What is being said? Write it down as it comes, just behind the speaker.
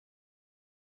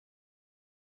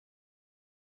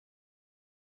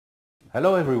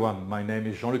Hello everyone, my name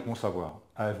is Jean-Luc Monsavoir.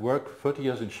 I have worked 30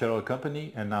 years in Shell Oil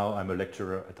Company and now I'm a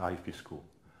lecturer at IFP School.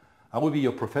 I will be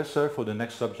your professor for the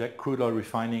next subject, crude oil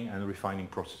refining and refining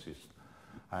processes.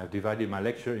 I have divided my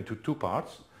lecture into two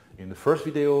parts. In the first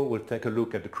video, we'll take a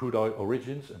look at the crude oil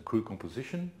origins and crude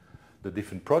composition, the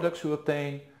different products you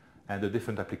obtain, and the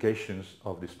different applications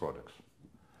of these products.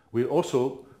 We'll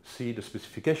also see the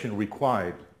specification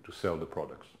required to sell the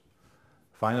products.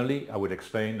 Finally, I will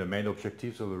explain the main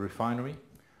objectives of a refinery.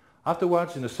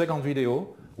 Afterwards, in the second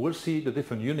video, we'll see the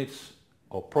different units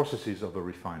or processes of a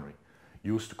refinery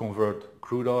used to convert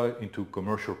crude oil into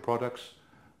commercial products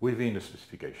within the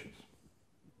specifications.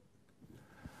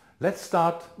 Let's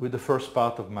start with the first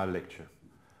part of my lecture.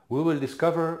 We will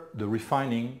discover the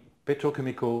refining,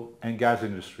 petrochemical and gas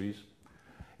industries.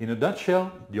 In a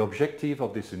nutshell, the objective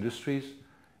of these industries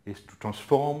is to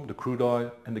transform the crude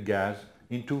oil and the gas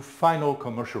into final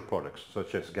commercial products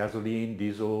such as gasoline,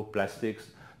 diesel, plastics,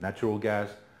 natural gas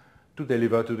to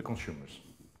deliver to the consumers.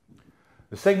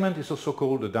 The segment is also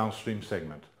called the downstream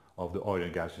segment of the oil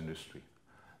and gas industry.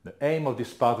 The aim of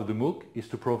this part of the MOOC is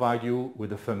to provide you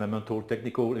with the fundamental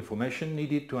technical information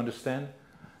needed to understand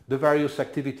the various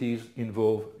activities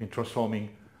involved in transforming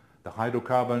the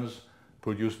hydrocarbons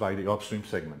produced by the upstream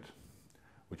segment,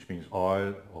 which means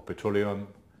oil or petroleum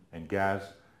and gas,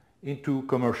 into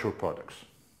commercial products.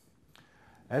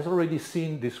 As already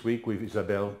seen this week with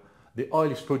Isabelle, the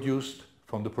oil is produced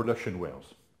from the production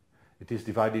wells. It is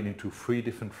divided into three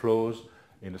different flows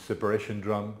in the separation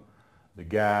drum, the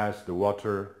gas, the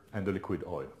water and the liquid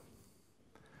oil.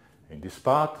 In this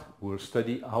part, we'll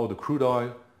study how the crude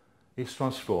oil is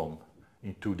transformed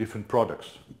into different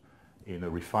products in a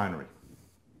refinery.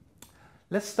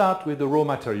 Let's start with the raw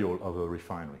material of a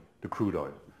refinery, the crude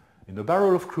oil. In a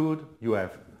barrel of crude, you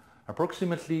have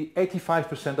approximately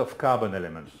 85% of carbon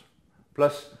elements,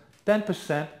 plus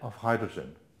 10% of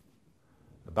hydrogen.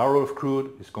 A barrel of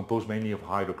crude is composed mainly of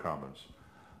hydrocarbons,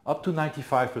 up to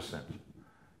 95%,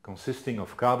 consisting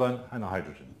of carbon and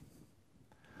hydrogen.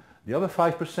 The other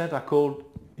 5% are called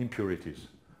impurities.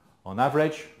 On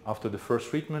average, after the first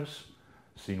treatments,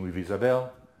 seen with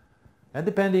Isabelle, and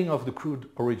depending on the crude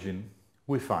origin,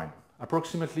 we find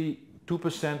approximately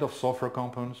 2% of sulfur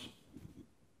compounds.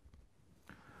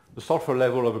 The sulfur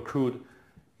level of a crude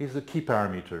is the key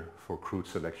parameter for crude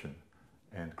selection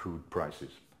and crude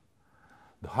prices.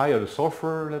 The higher the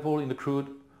sulfur level in the crude,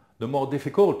 the more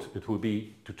difficult it will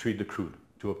be to treat the crude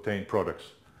to obtain products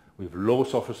with low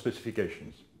sulfur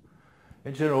specifications.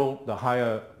 In general, the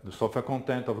higher the sulfur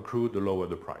content of a crude, the lower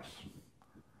the price.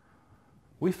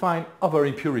 We find other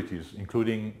impurities,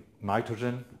 including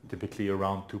nitrogen, typically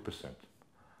around 2%,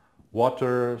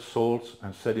 water, salts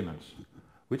and sediments,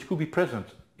 which could be present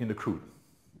in the crude.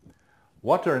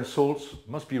 Water and salts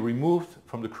must be removed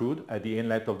from the crude at the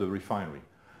inlet of the refinery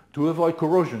to avoid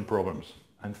corrosion problems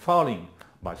and fouling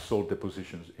by salt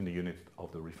depositions in the unit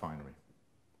of the refinery.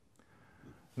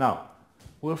 Now,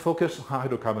 we'll focus on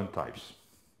hydrocarbon types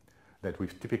that we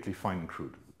typically find in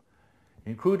crude.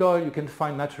 In crude oil, you can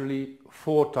find naturally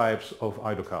four types of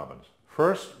hydrocarbons.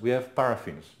 First, we have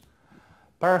paraffins.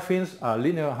 Paraffins are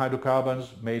linear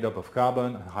hydrocarbons made up of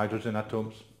carbon and hydrogen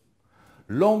atoms.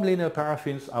 Long linear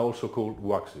paraffins are also called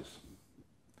waxes.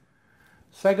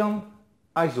 Second,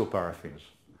 isoparaffins,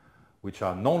 which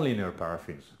are non-linear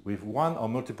paraffins with one or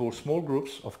multiple small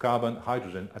groups of carbon and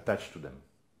hydrogen attached to them.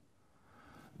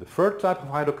 The third type of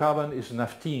hydrocarbon is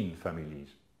naphthene families.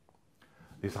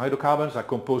 These hydrocarbons are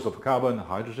composed of carbon and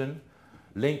hydrogen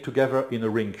linked together in a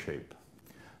ring shape.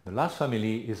 The last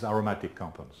family is aromatic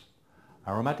compounds.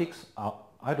 Aromatics are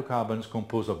hydrocarbons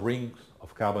composed of rings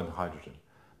of carbon and hydrogen,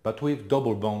 but with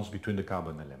double bonds between the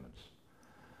carbon elements.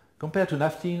 Compared to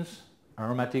naphthenes,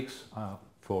 aromatics are,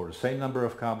 for the same number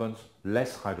of carbons,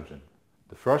 less hydrogen.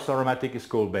 The first aromatic is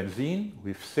called benzene,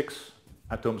 with 6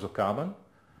 atoms of carbon.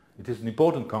 It is an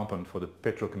important compound for the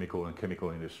petrochemical and chemical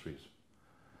industries.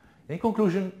 In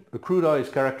conclusion, the crude oil is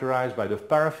characterized by the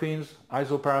paraffins,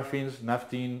 isoparaffins,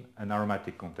 naphthene and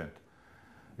aromatic content.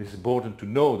 It is important to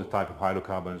know the type of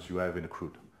hydrocarbons you have in a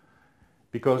crude,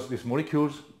 because these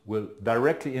molecules will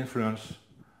directly influence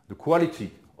the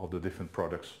quality of the different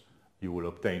products you will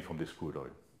obtain from this crude oil.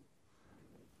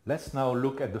 Let's now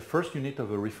look at the first unit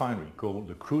of a refinery called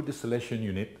the Crude Distillation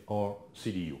Unit, or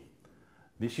CDU.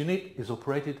 This unit is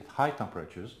operated at high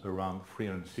temperatures, around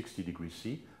 360 degrees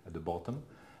C at the bottom,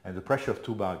 and the pressure of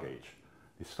 2 bar gauge.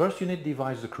 This first unit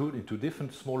divides the crude into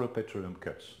different smaller petroleum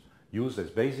cuts, used as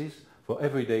bases for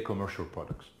everyday commercial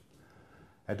products.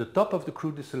 At the top of the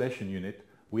crude distillation unit,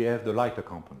 we have the lighter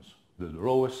compounds, the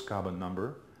lowest carbon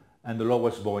number and the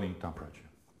lowest boiling temperature.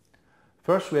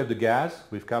 First, we have the gas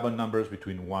with carbon numbers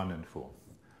between 1 and 4.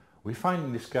 We find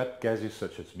in this cut gases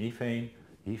such as methane,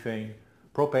 ethane,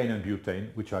 propane and butane,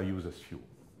 which are used as fuel.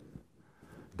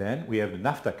 Then we have the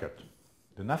naphtha cut.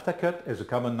 The naphtha cut has a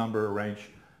carbon number range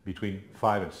between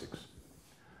 5 and 6.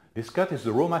 This cut is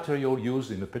the raw material used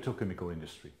in the petrochemical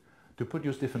industry to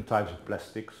produce different types of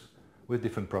plastics with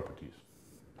different properties.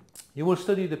 You will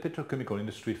study the petrochemical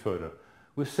industry further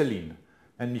with Céline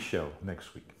and Michel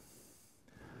next week.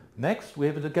 Next, we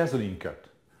have the gasoline cut.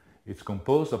 It's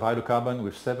composed of hydrocarbon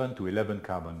with 7 to 11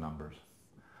 carbon numbers.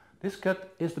 This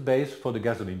cut is the base for the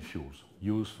gasoline fuels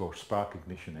used for spark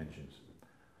ignition engines.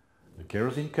 The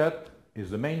kerosene cut is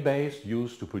the main base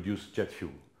used to produce jet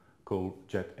fuel, called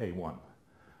Jet A1,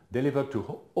 delivered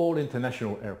to all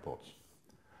international airports.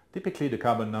 Typically, the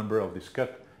carbon number of this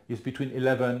cut is between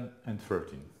 11 and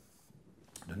 13.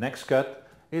 The next cut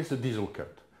is the diesel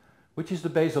cut, which is the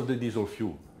base of the diesel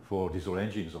fuel for diesel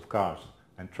engines of cars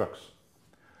and trucks.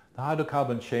 The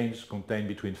hydrocarbon chains contain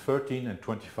between 13 and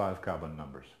 25 carbon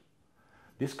numbers.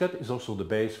 This cut is also the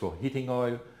base for heating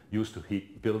oil used to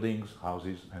heat buildings,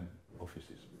 houses and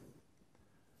offices.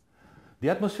 The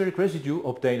atmospheric residue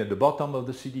obtained at the bottom of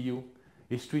the CDU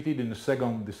is treated in the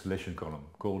second distillation column,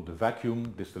 called the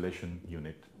vacuum distillation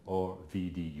unit, or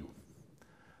VDU.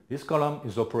 This column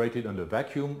is operated under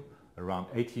vacuum around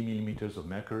 80 millimeters of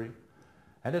mercury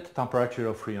and at a temperature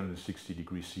of 360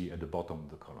 degrees C at the bottom of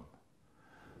the column.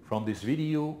 From this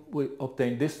VDU, we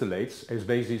obtain distillates as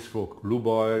bases for lube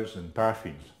oils and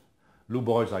paraffins. Lube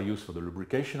oils are used for the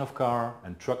lubrication of car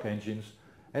and truck engines,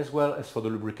 as well as for the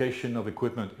lubrication of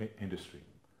equipment industry.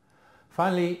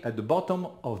 Finally, at the bottom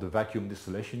of the vacuum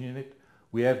distillation unit,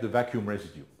 we have the vacuum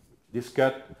residue. This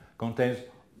cut contains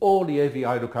all the heavy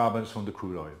hydrocarbons from the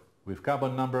crude oil, with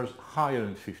carbon numbers higher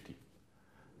than 50.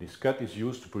 This cut is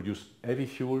used to produce heavy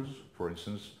fuels, for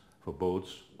instance, for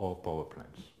boats or power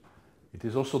plants. It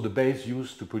is also the base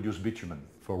used to produce bitumen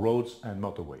for roads and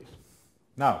motorways.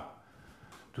 Now,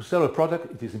 to sell a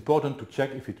product, it is important to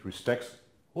check if it respects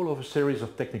all of a series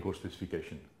of technical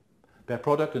specifications. Per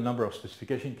product, the number of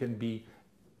specifications can be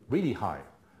really high.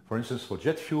 For instance, for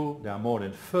jet fuel, there are more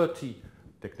than 30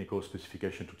 technical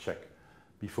specifications to check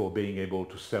before being able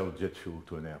to sell jet fuel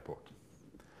to an airport.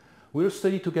 We'll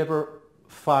study together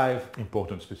 5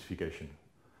 important specifications.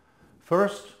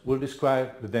 First, we'll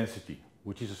describe the density,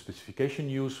 which is a specification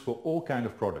used for all kinds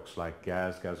of products like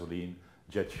gas, gasoline,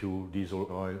 jet fuel, diesel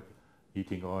oil,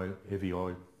 heating oil, heavy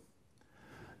oil.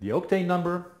 The octane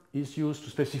number is used to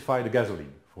specify the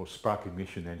gasoline for spark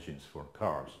ignition engines for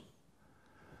cars.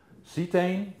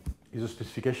 Cetane is a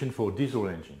specification for diesel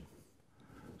engine.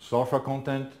 Sulfur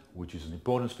content, which is an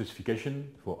important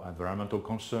specification for environmental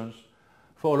concerns,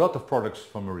 for a lot of products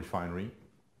from a refinery.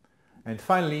 And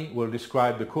finally, we'll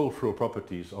describe the cold flow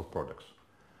properties of products.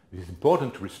 It is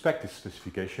important to respect this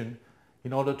specification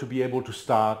in order to be able to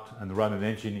start and run an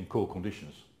engine in cold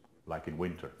conditions, like in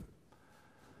winter.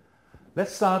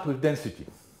 Let's start with density.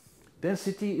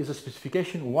 Density is a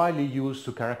specification widely used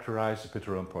to characterize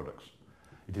petroleum products.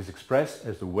 It is expressed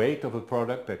as the weight of a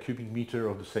product per cubic meter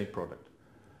of the same product.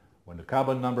 When the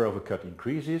carbon number of a cut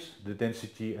increases, the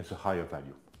density has a higher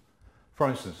value. For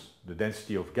instance, the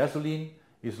density of gasoline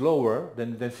is lower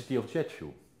than the density of jet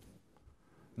fuel.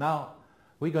 Now,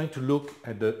 we're going to look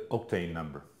at the octane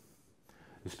number.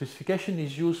 The specification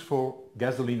is used for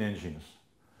gasoline engines.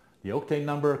 The octane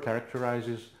number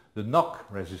characterizes the knock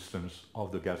resistance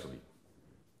of the gasoline.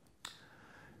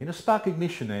 In a spark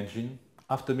ignition engine,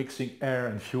 after mixing air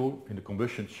and fuel in the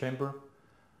combustion chamber,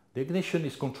 the ignition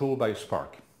is controlled by a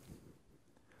spark.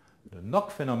 The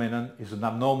knock phenomenon is an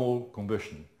abnormal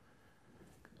combustion.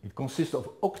 It consists of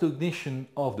octoignition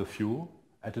of the fuel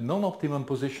at a non-optimum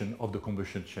position of the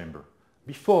combustion chamber,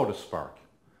 before the spark.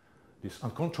 This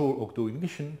uncontrolled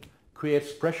octoignition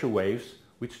creates pressure waves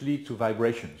which lead to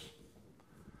vibrations.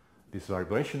 This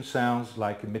vibration sounds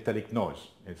like a metallic noise.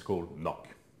 It's called knock.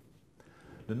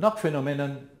 The knock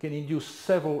phenomenon can induce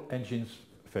several engine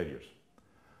failures.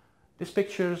 This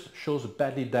picture shows a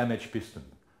badly damaged piston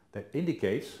that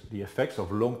indicates the effects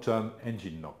of long-term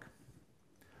engine knock.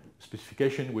 The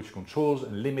specification which controls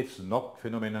and limits the knock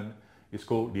phenomenon is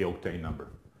called the octane number.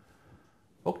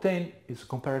 Octane is a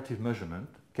comparative measurement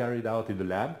carried out in the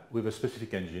lab with a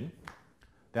specific engine.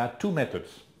 There are 2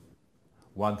 methods,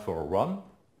 one for RON,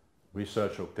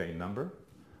 research octane number,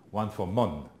 one for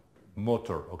MON,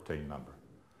 motor octane number.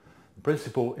 The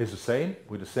principle is the same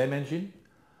with the same engine,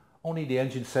 only the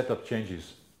engine setup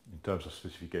changes in terms of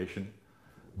specification.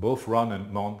 Both RON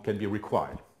and MON can be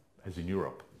required, as in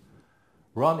Europe.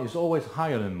 RON is always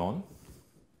higher than MON.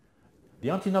 The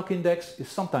anti-knock index is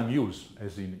sometimes used,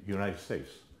 as in the United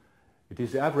States. It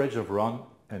is the average of run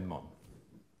and mon.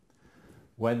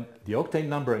 When the octane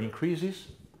number increases,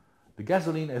 the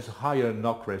gasoline has a higher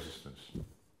knock resistance.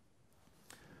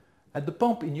 At the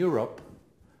pump in Europe,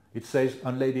 it says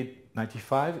unleaded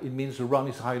 95, it means the run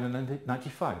is higher than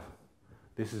 95.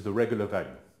 This is the regular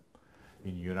value.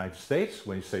 In the United States,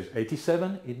 when it says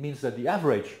 87, it means that the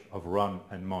average of run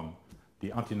and mon,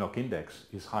 the anti-knock index,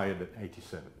 is higher than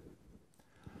 87.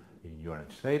 In the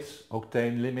United States,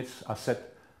 octane limits are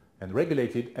set and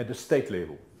regulated at the state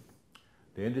level.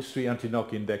 The industry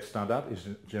anti-knock index standard is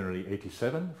generally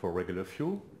 87 for regular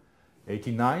fuel,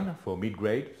 89 for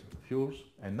mid-grade fuels,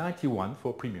 and 91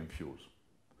 for premium fuels.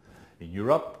 In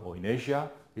Europe or in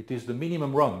Asia, it is the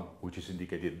minimum run which is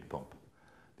indicated at the pump.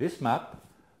 This map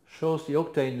shows the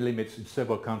octane limits in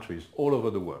several countries all over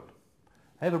the world.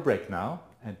 Have a break now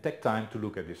and take time to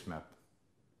look at this map.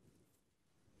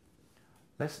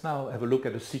 Let's now have a look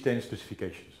at the cetane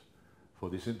specifications. For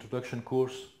this introduction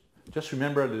course, just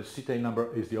remember that the cetane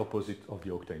number is the opposite of the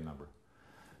octane number.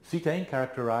 Cetane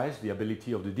characterizes the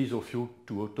ability of the diesel fuel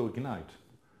to auto-ignite.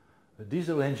 A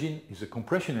diesel engine is a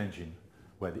compression engine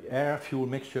where the air-fuel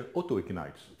mixture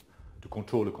auto-ignites. To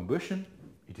control the combustion,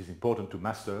 it is important to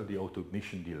master the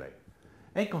auto-ignition delay,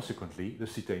 and consequently the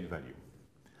cetane value.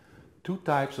 Two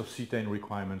types of cetane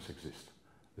requirements exist.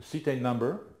 The cetane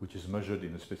number, which is measured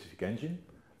in a specific engine,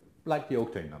 like the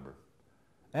octane number,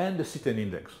 and the cetane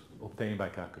index, obtained by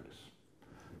calculus.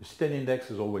 The cetane index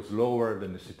is always lower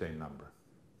than the cetane number.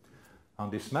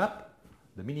 On this map,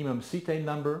 the minimum cetane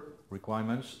number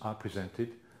requirements are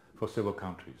presented for several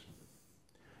countries.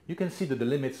 You can see that the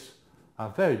limits are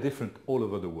very different all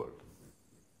over the world.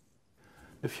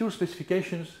 The fuel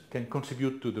specifications can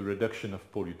contribute to the reduction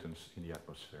of pollutants in the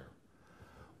atmosphere.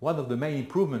 One of the main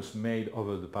improvements made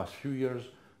over the past few years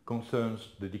concerns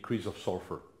the decrease of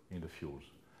sulfur in the fuels,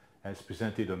 as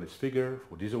presented on this figure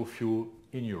for diesel fuel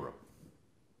in Europe.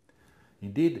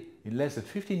 Indeed, in less than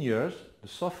 15 years, the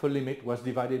sulfur limit was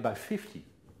divided by 50,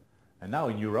 and now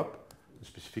in Europe, the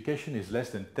specification is less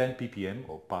than 10 ppm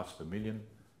or parts per million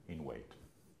in weight.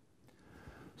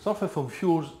 Sulfur from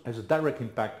fuels has a direct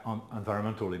impact on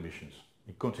environmental emissions.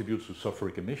 It contributes to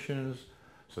sulfuric emissions,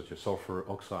 such as sulfur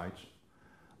oxides.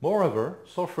 Moreover,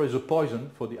 sulfur is a poison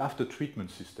for the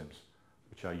after-treatment systems,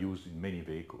 which are used in many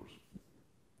vehicles.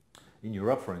 In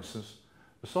Europe, for instance,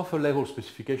 the sulfur level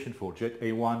specification for Jet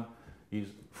A1 is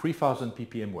 3000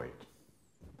 ppm weight.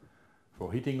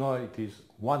 For heating oil, it is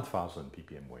 1000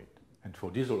 ppm weight, and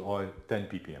for diesel oil, 10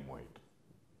 ppm weight.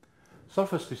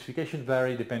 Sulfur specifications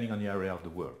vary depending on the area of the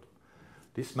world.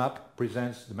 This map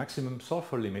presents the maximum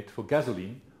sulfur limit for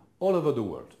gasoline all over the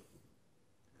world.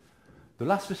 The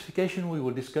last specification we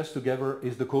will discuss together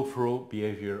is the cold-flow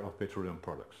behavior of petroleum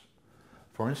products.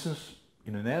 For instance,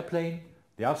 in an airplane,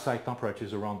 the outside temperature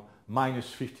is around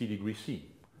 -50 degrees C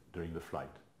during the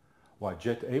flight, while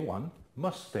Jet A1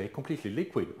 must stay completely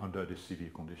liquid under these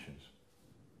severe conditions.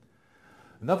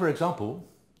 Another example,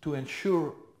 to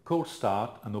ensure cold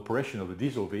start and operation of a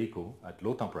diesel vehicle at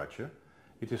low temperature,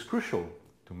 it is crucial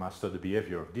to master the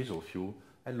behavior of diesel fuel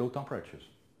at low temperatures.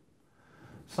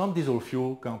 Some diesel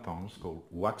fuel compounds, called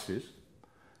waxes,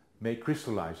 may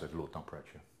crystallize at low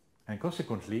temperature and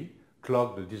consequently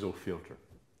clog the diesel filter,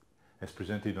 as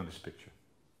presented on this picture.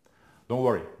 Don't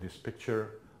worry, this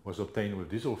picture was obtained with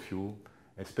diesel fuel,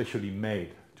 especially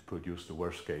made to produce the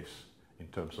worst case in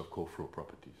terms of cold flow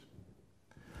properties.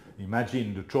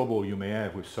 Imagine the trouble you may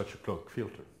have with such a clogged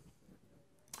filter.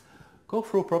 Cold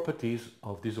flow properties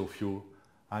of diesel fuel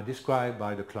are described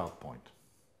by the cloud point.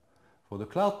 For the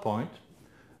cloud point,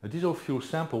 a diesel fuel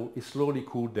sample is slowly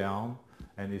cooled down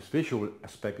and its visual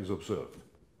aspect is observed.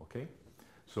 Okay?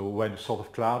 So when a sort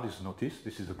of cloud is noticed,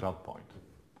 this is the cloud point.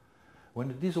 When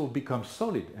the diesel becomes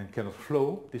solid and cannot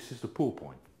flow, this is the pool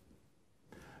point.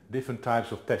 Different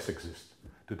types of tests exist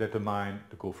to determine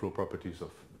the cold flow properties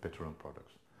of petroleum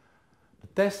products. The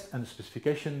test and the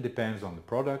specification depends on the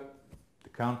product, the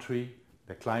country,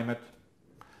 the climate.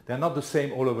 They are not the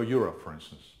same all over Europe, for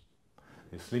instance.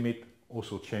 This limit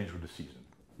also changes with the season.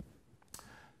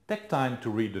 Take time to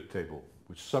read the table,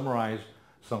 which summarizes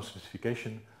some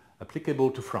specification applicable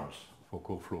to France for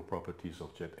cold flow properties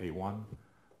of Jet A1,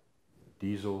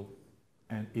 diesel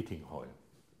and heating oil.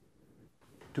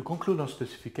 To conclude on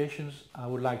specifications, I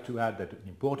would like to add that an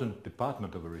important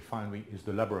department of a refinery is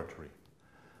the laboratory,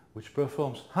 which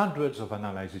performs hundreds of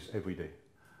analyses every day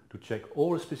to check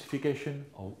all the specification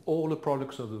of all the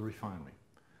products of the refinery.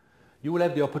 You will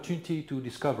have the opportunity to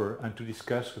discover and to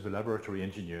discuss with the laboratory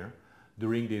engineer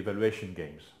during the evaluation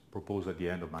games proposed at the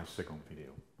end of my second video.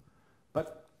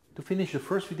 But to finish the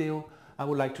first video, I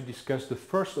would like to discuss the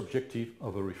first objective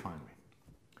of a refinery.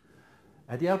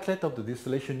 At the outlet of the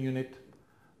distillation unit,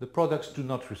 the products do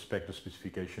not respect the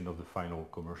specification of the final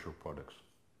commercial products.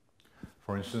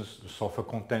 For instance, the sulfur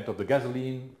content of the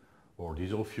gasoline or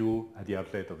diesel fuel at the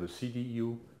outlet of the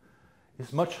CDU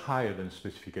is much higher than the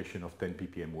specification of 10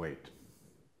 ppm weight.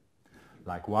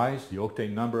 Likewise, the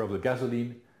octane number of the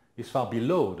gasoline is far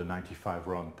below the 95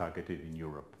 RON targeted in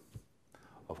Europe.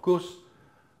 Of course,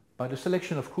 by the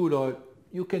selection of crude oil,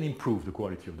 you can improve the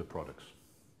quality of the products.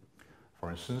 For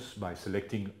instance, by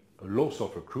selecting a low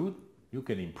sulfur crude, you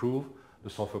can improve the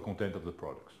sulfur content of the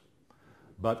products.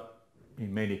 But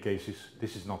in many cases,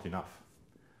 this is not enough.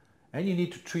 And you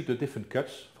need to treat the different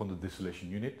cuts from the distillation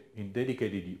unit in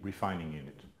dedicated refining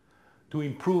unit to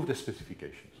improve the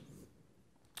specifications.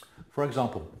 For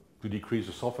example, to decrease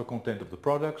the sulfur content of the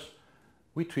products,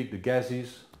 we treat the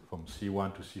gases from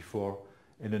C1 to C4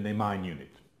 in an amine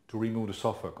unit to remove the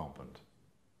sulfur compound.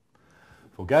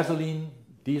 For gasoline,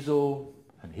 diesel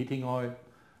and heating oil,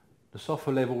 the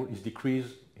sulfur level is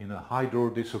decreased in a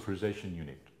hydrodesulfurization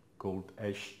unit called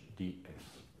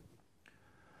HDS.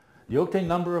 The octane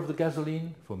number of the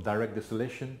gasoline from direct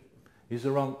distillation is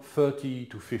around 30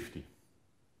 to 50.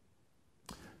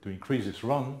 To increase its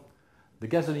run, the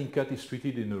gasoline cut is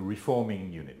treated in a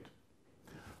reforming unit.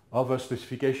 Other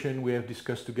specifications we have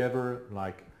discussed together,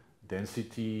 like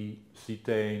density,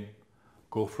 cetane,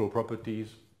 cold flow properties,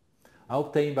 are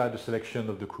obtained by the selection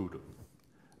of the crude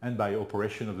and by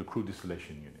operation of the crude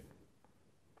distillation unit.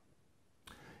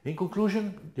 In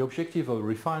conclusion, the objective of a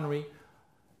refinery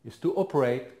is to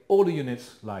operate all the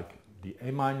units like the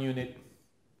amine unit,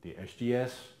 the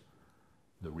HDS,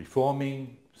 the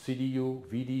reforming CDU,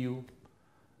 VDU,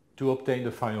 to obtain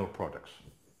the final products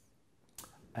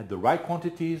at the right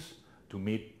quantities to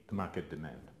meet the market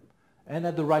demand and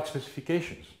at the right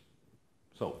specifications.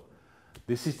 So,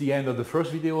 this is the end of the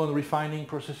first video on refining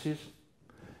processes.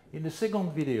 In the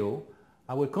second video,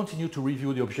 I will continue to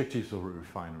review the objectives of a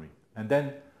refinery, and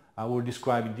then I will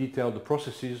describe in detail the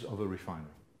processes of a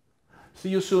refinery. See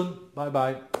you soon. Bye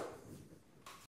bye.